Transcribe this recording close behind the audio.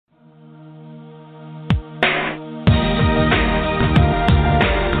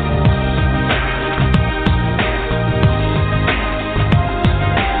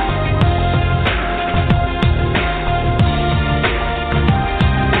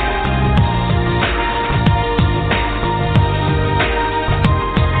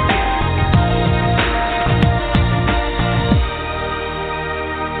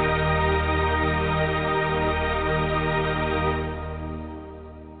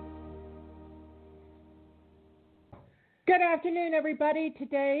Good afternoon, everybody.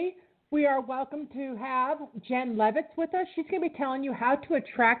 Today we are welcome to have Jen Levitz with us. She's going to be telling you how to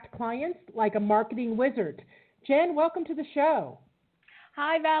attract clients like a marketing wizard. Jen, welcome to the show.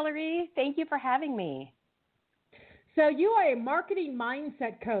 Hi, Valerie. Thank you for having me. So you are a marketing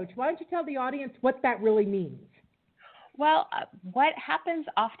mindset coach. Why don't you tell the audience what that really means? Well, what happens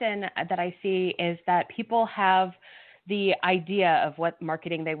often that I see is that people have the idea of what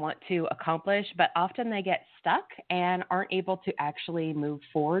marketing they want to accomplish, but often they get stuck and aren't able to actually move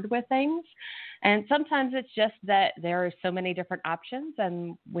forward with things. And sometimes it's just that there are so many different options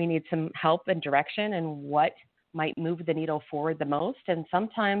and we need some help and direction in what might move the needle forward the most. And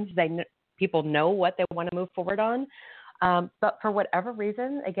sometimes people know what they want to move forward on, but for whatever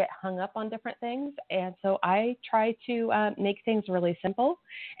reason, they get hung up on different things. And so I try to make things really simple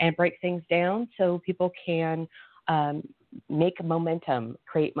and break things down so people can make momentum,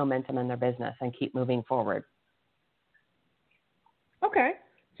 create momentum in their business and keep moving forward. Okay.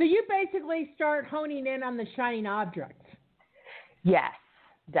 So you basically start honing in on the shining objects. Yes,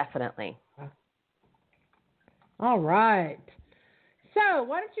 definitely. All right. So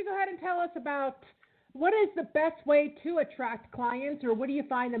why don't you go ahead and tell us about what is the best way to attract clients, or what do you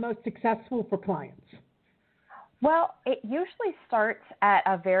find the most successful for clients? Well, it usually starts at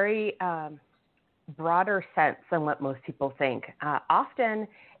a very broader sense than what most people think. Often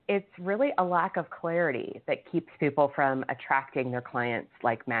it's really a lack of clarity that keeps people from attracting their clients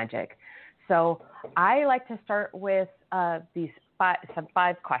like magic. So I like to start with these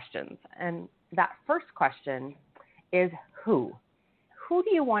five questions. And that first question is who? Who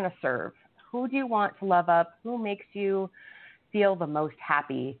do you want to serve? Who do you want to love up? Who makes you feel the most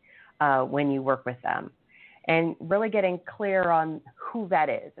happy when you work with them? And really getting clear on who that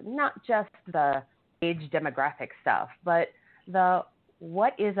is, not just the age demographic stuff, but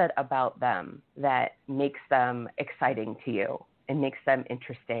what is it about them that makes them exciting to you and makes them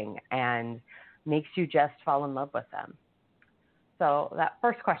interesting and makes you just fall in love with them. So that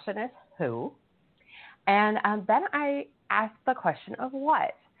first question is who? And then I ask the question of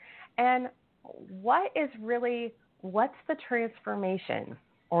what? And what's the transformation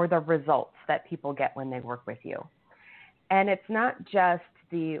or the results that people get when they work with you? And it's not just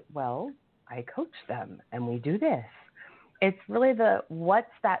I coach them and we do this. It's really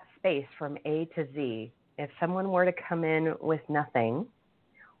what's that space from A to Z. If someone were to come in with nothing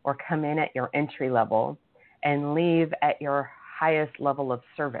or come in at your entry level and leave at your highest level of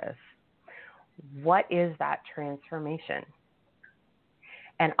service, what is that transformation?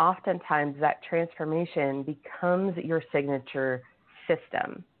 And oftentimes that transformation becomes your signature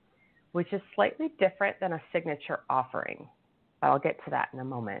system, which is slightly different than a signature offering. I'll get to that in a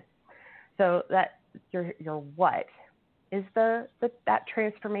moment. So that your what is that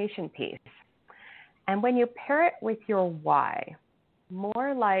transformation piece. And when you pair it with your why,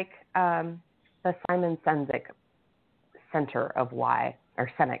 more like the Simon Sinek center of why,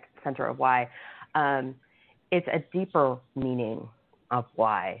 it's a deeper meaning of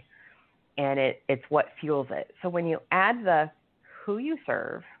why, and it's what fuels it. So when you add the who you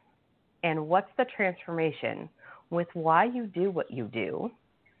serve and what's the transformation with why you do what you do,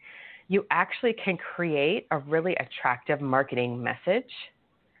 you actually can create a really attractive marketing message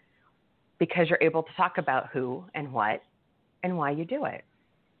because you're able to talk about who and what and why you do it.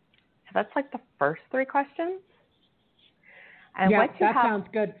 So that's like the first three questions. And yeah, sounds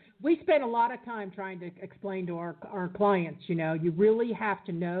good. We spend a lot of time trying to explain to our clients, you really have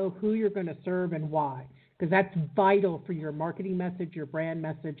to know who you're going to serve and why, because that's vital for your marketing message, your brand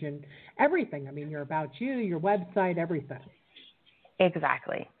message, and everything. I mean, your about you, your website, everything.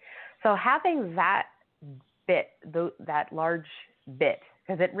 Exactly. So having that bit, that large bit,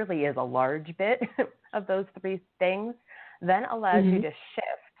 because it really is a large bit of those three things, then allows you to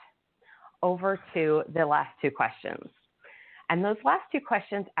shift over to the last two questions. And those last two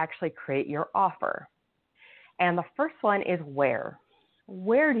questions actually create your offer. And the first one is where.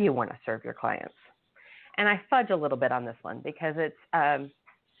 Where do you want to serve your clients? And I fudge a little bit on this one because it's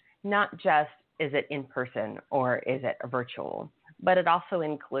not just is it in person or is it virtual, but it also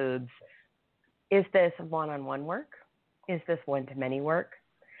includes, is this one-on-one work? Is this one-to-many work?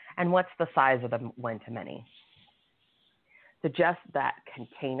 And what's the size of the one-to-many? So just that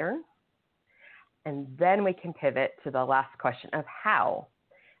container. And then we can pivot to the last question of how.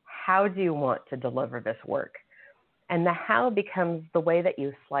 How do you want to deliver this work? And the how becomes the way that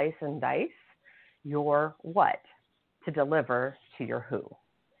you slice and dice your what to deliver to your who.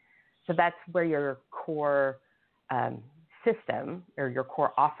 So that's where your core system or your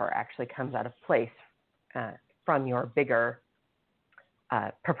core offer actually comes out of place from your bigger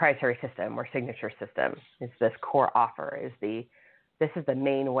proprietary system or signature system. It's this core offer. This is the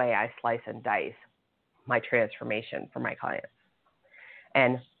main way I slice and dice my transformation for my clients.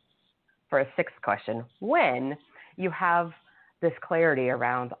 And for a sixth question, when you have this clarity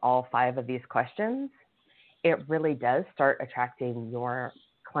around all 5 of these questions, it really does start attracting your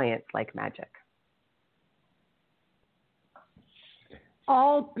clients like magic.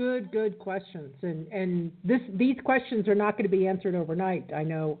 All good questions. And these questions are not going to be answered overnight. I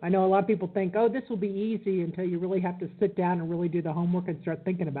know a lot of people think, oh, this will be easy, until you really have to sit down and really do the homework and start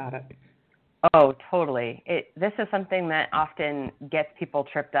thinking about it. Oh, totally. This is something that often gets people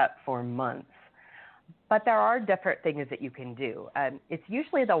tripped up for months. But there are different things that you can do. It's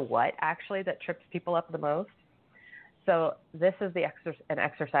usually the what, actually, that trips people up the most. So this is an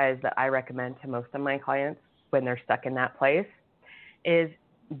exercise that I recommend to most of my clients when they're stuck in that place, is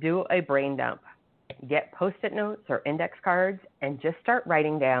do a brain dump. Get Post-it notes or index cards and just start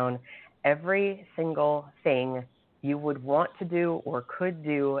writing down every single thing you would want to do or could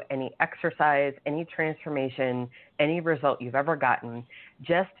do, any exercise, any transformation, any result you've ever gotten.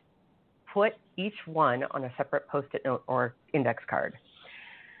 Just put each one on a separate Post-it note or index card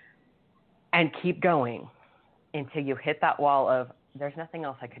and keep going until you hit that wall of, there's nothing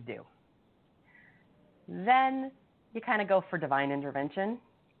else I could do. Then you kind of go for divine intervention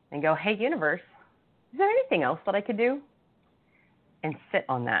and go, hey, universe, is there anything else that I could do? And sit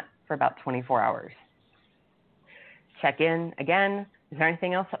on that for about 24 hours. Check in again. Is there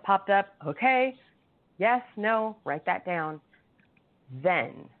anything else that popped up? Okay. Yes, no, write that down.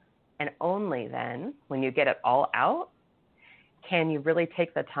 Then, and only then, when you get it all out, can you really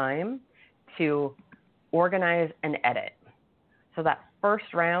take the time to organize and edit. So that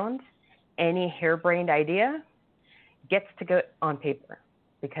first round, any harebrained idea gets to go on paper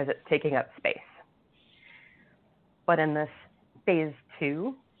because it's taking up space. But in this phase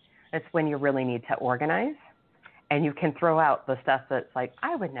 2, it's when you really need to organize, and you can throw out the stuff that's like,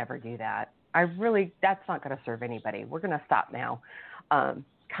 I would never do that. That's not going to serve anybody. We're going to stop now,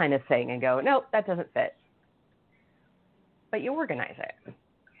 kind of thing, and go, nope, that doesn't fit. But you organize it.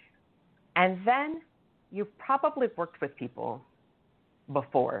 And then you've probably worked with people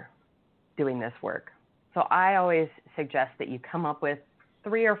before doing this work. So I always suggest that you come up with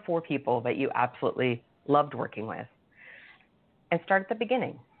 3 or 4 people that you absolutely loved working with and start at the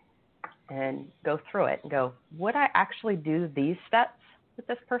beginning and go through it and go, would I actually do these steps with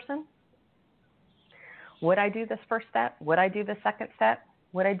this person? Would I do this first step? Would I do the second step?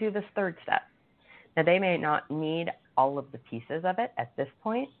 Would I do this third step? Now, they may not need all of the pieces of it at this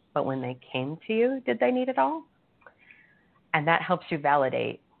point, but when they came to you, did they need it all? And that helps you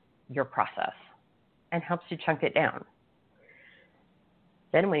validate your process and helps you chunk it down.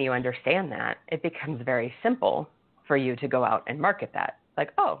 Then when you understand that, it becomes very simple for you to go out and market that.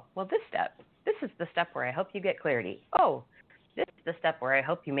 Like, oh, well, this is the step where I help you get clarity. Oh, this is the step where I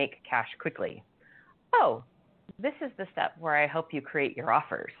help you make cash quickly. Oh, this is the step where I help you create your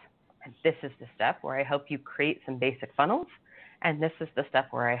offers. And this is the step where I help you create some basic funnels. And this is the step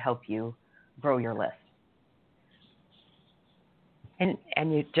where I help you grow your list. And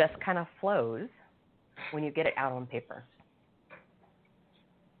it just kind of flows when you get it out on paper.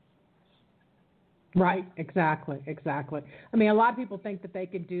 Right, exactly. I mean, a lot of people think that they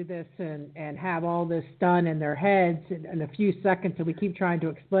can do this and have all this done in their heads in a few seconds, and we keep trying to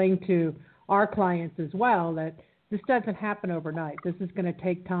explain to our clients as well that this doesn't happen overnight. This is going to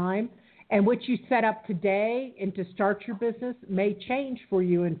take time, and what you set up today and to start your business may change for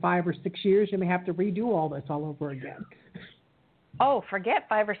you in 5 or 6 years. You may have to redo all this all over again. Oh, forget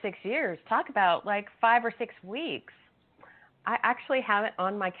 5 or 6 years. Talk about like 5 or 6 weeks. I actually have it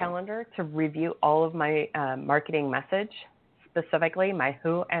on my calendar to review all of my marketing message, specifically my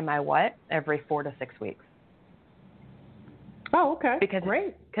who and my what, every 4 to 6 weeks. Oh, okay.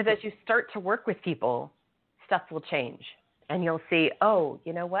 Great. Because as you start to work with people, stuff will change. And you'll see, oh,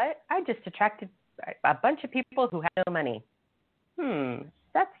 you know what? I just attracted a bunch of people who have no money.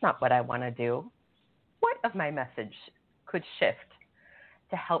 That's not what I want to do. What of my message could shift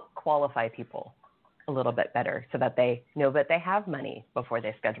to help qualify people a little bit better so that they know that they have money before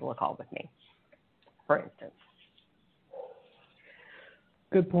they schedule a call with me, for instance.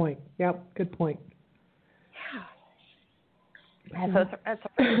 Good point. Yep, good point. Yeah. So it's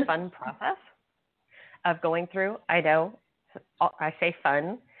a really fun process of going through. I know I say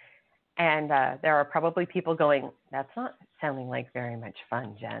fun, and there are probably people going, that's not sounding like very much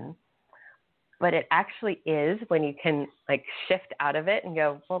fun, Jen. But it actually is when you can like shift out of it and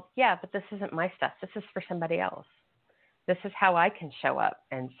go, well, yeah, but this isn't my stuff. This is for somebody else. This is how I can show up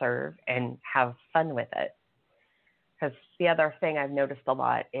and serve and have fun with it. because the other thing I've noticed a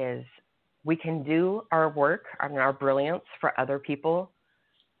lot is we can do our work and our brilliance for other people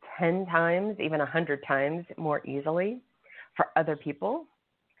 10 times, even 100 times more easily for other people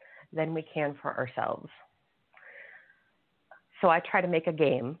than we can for ourselves. So I try to make a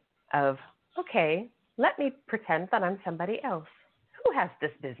game of, okay, let me pretend that I'm somebody else. Who has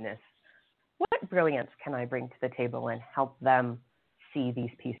this business? What brilliance can I bring to the table and help them see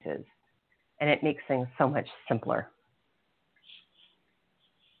these pieces? And it makes things so much simpler.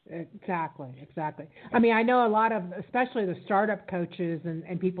 Exactly. I mean, I know a lot of, especially the startup coaches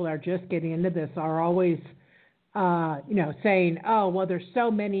and people that are just getting into this are always, saying, oh, well, there's so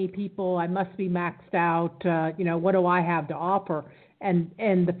many people, I must be maxed out. What do I have to offer? And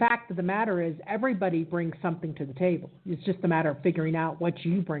the fact of the matter is everybody brings something to the table. It's just a matter of figuring out what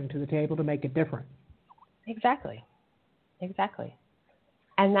you bring to the table to make it different. Exactly.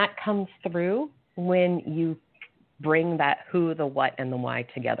 And that comes through when you bring that who, the what, and the why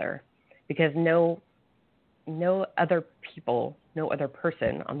together. Because no other people, no other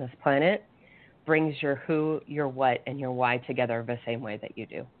person on this planet brings your who, your what, and your why together the same way that you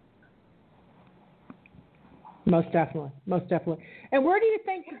do. Most definitely. And where do you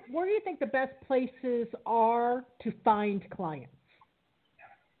think the best places are to find clients?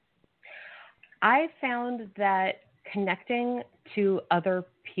 I found that connecting to other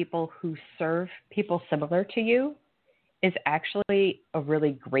people who serve people similar to you is actually a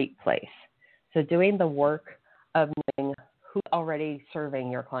really great place. So doing the work of knowing who's already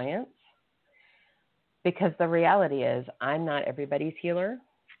serving your clients, because the reality is I'm not everybody's healer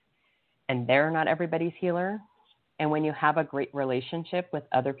and they're not everybody's healer. And when you have a great relationship with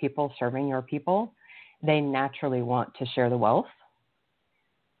other people serving your people, they naturally want to share the wealth.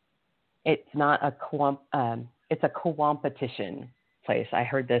 It's not it's a co-opetition place. I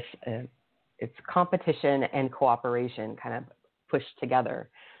heard this, it's competition and cooperation kind of pushed together.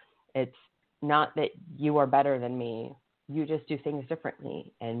 It's not that you are better than me. You just do things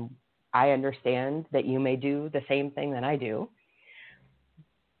differently. And I understand that you may do the same thing that I do.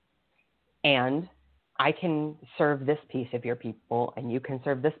 And I can serve this piece of your people and you can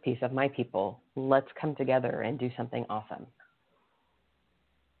serve this piece of my people. Let's come together and do something awesome.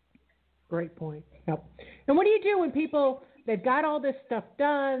 Great point. Yep. And what do you do when people, they've got all this stuff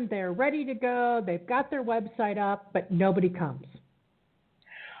done, they're ready to go, they've got their website up, but nobody comes?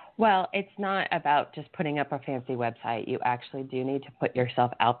 Well, it's not about just putting up a fancy website. You actually do need to put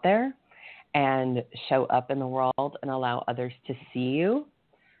yourself out there and show up in the world and allow others to see you.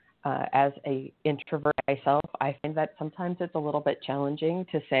 As an introvert myself, I find that sometimes it's a little bit challenging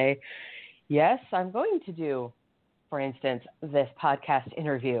to say, yes, I'm going to do, for instance, this podcast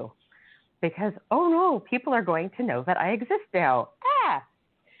interview. Because, oh no, people are going to know that I exist now.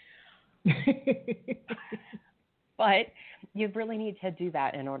 But you really need to do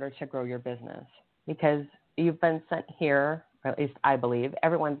that in order to grow your business. Because you've been sent here, or at least I believe,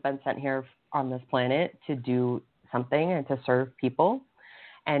 everyone's been sent here on this planet to do something and to serve people.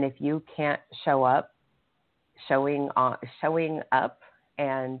 And if you can't showing up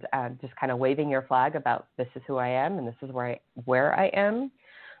and just kind of waving your flag about this is who I am and this is where I am,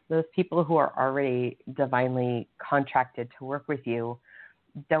 those people who are already divinely contracted to work with you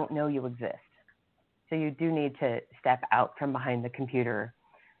don't know you exist. So you do need to step out from behind the computer,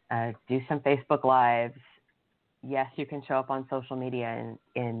 do some Facebook Lives. Yes, you can show up on social media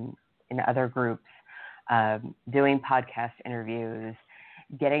in other groups, doing podcast interviews,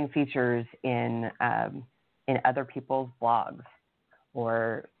 getting features in other people's blogs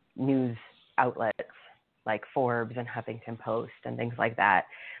or news outlets like Forbes and Huffington Post and things like that.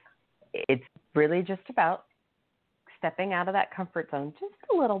 It's really just about stepping out of that comfort zone just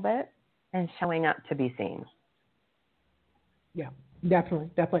a little bit and showing up to be seen. Yeah, definitely.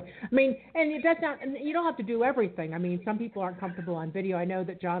 I mean, and you don't have to do everything. I mean, some people aren't comfortable on video. I know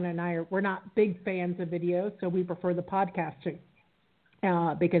that John and we're not big fans of videos, so we prefer the podcasting.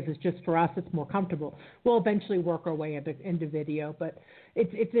 Because it's just for us, it's more comfortable. We'll eventually work our way into video, but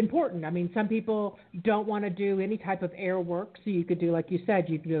it's important. I mean, some people don't want to do any type of air work, so you could do, like you said,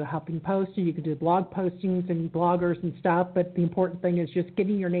 you could do the Huffington Post, or you could do blog postings and bloggers and stuff. But the important thing is just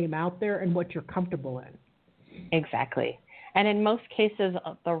getting your name out there and what you're comfortable in. Exactly. And in most cases,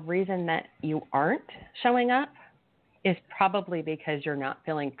 the reason that you aren't showing up is probably because you're not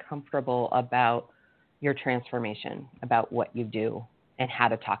feeling comfortable about your transformation, about what you do, and how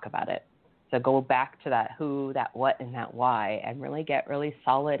to talk about it. So go back to that who, that what, and that why, and really get really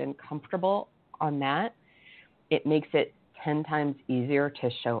solid and comfortable on that. It makes it 10 times easier to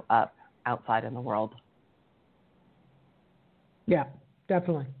show up outside in the world. Yeah,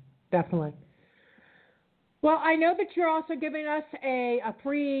 definitely. Well, I know that you're also giving us a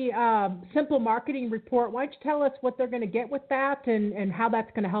free simple marketing report. Why don't you tell us what they're going to get with that and how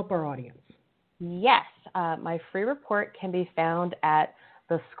that's going to help our audience? Yes, my free report can be found at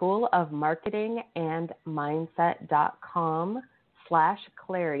the School of Marketing and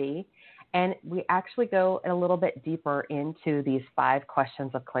Mindset.com/clarity. And we actually go a little bit deeper into these 5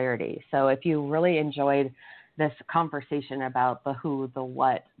 questions of clarity. So if you really enjoyed this conversation about the who, the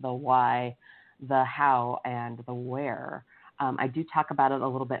what, the why, the how, and the where, I do talk about it a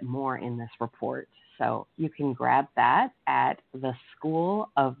little bit more in this report. So you can grab that at the School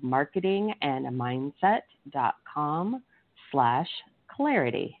of Marketing and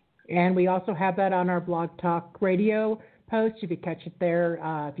Mindset.com/clarity. And we also have that on our Blog Talk Radio post. You could catch it there.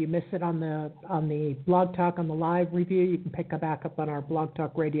 If you miss it on the Blog Talk on the live review, you can pick it back up on our Blog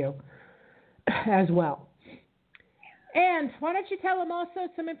Talk Radio as well. And why don't you tell them also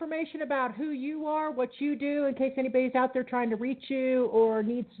some information about who you are, what you do, in case anybody's out there trying to reach you or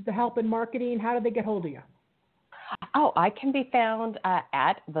needs the help in marketing. How do they get hold of you? Oh, I can be found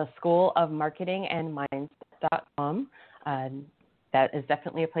at the School of Marketing and Mindset.com. That is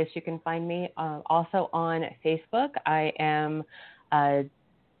definitely a place you can find me. Also on Facebook, I am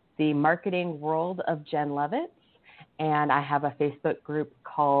the Marketing World of Jen Lovitz, and I have a Facebook group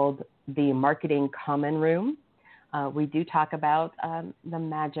called the Marketing Common Room. We do talk about the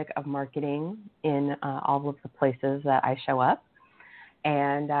magic of marketing in all of the places that I show up.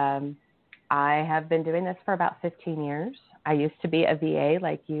 And I have been doing this for about 15 years. I used to be a VA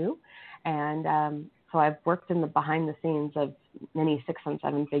like you. And so I've worked in the behind the scenes of many 6- and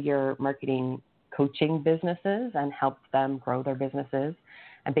 7-figure marketing coaching businesses and helped them grow their businesses.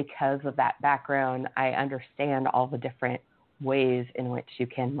 And because of that background, I understand all the different ways in which you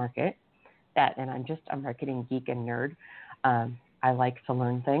can market. And I'm just a marketing geek and nerd. I like to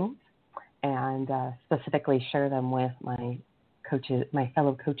learn things and specifically share them with my coaches, my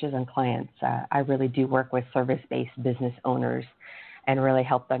fellow coaches and clients. I really do work with service-based business owners and really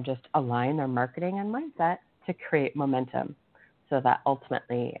help them just align their marketing and mindset to create momentum so that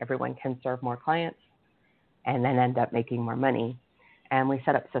ultimately everyone can serve more clients and then end up making more money. And we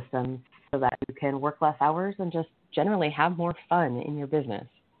set up systems so that you can work less hours and just generally have more fun in your business.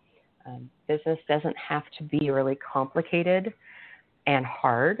 Business doesn't have to be really complicated and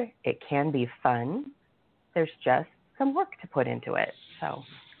hard. It can be fun. There's just some work to put into it. So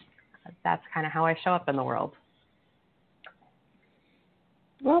that's kind of how I show up in the world.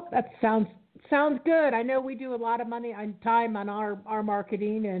 Well, that sounds good. I know we do a lot of money and time on our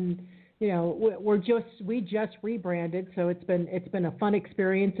marketing, and you know we just rebranded, so it's been a fun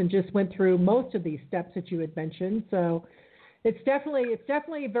experience and just went through most of these steps that you had mentioned. So it's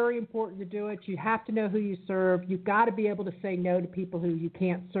definitely very important to do it. You have to know who you serve. You've got to be able to say no to people who you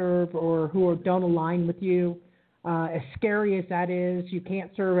can't serve or who don't align with you. As scary as that is, you can't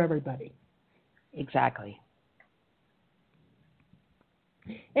serve everybody. Exactly.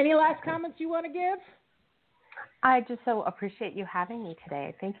 Any last comments you want to give? I just so appreciate you having me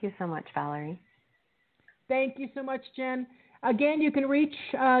today. Thank you so much, Valerie. Thank you so much, Jen. Again, you can reach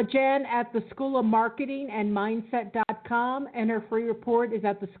Jen at the School of Marketing and Mindset.com, and her free report is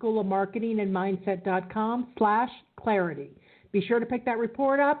at the School of Marketing and Mindset.com/clarity. Be sure to pick that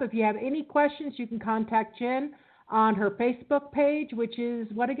report up. If you have any questions, you can contact Jen on her Facebook page, which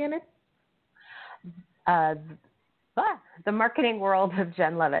is what again? The Marketing World of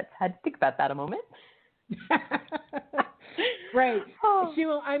Jen Lovitz. Had to think about that a moment. Great.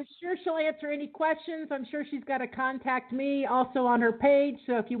 I'm sure she'll answer any questions. I'm sure she's got to contact me also on her page.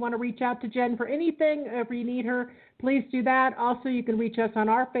 So if you want to reach out to Jen for anything, if you need her, please do that. Also, you can reach us on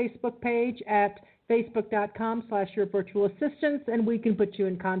our Facebook page at facebook.com/yourvirtualassistants, and we can put you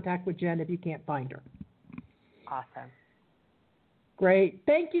in contact with Jen if you can't find her. Awesome. Great.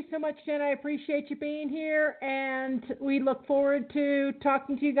 Thank you so much, Jen. I appreciate you being here, and we look forward to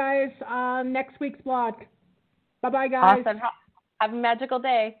talking to you guys on next week's blog. Bye-bye, guys. Awesome. Have a magical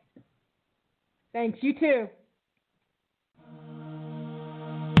day. Thanks. You too.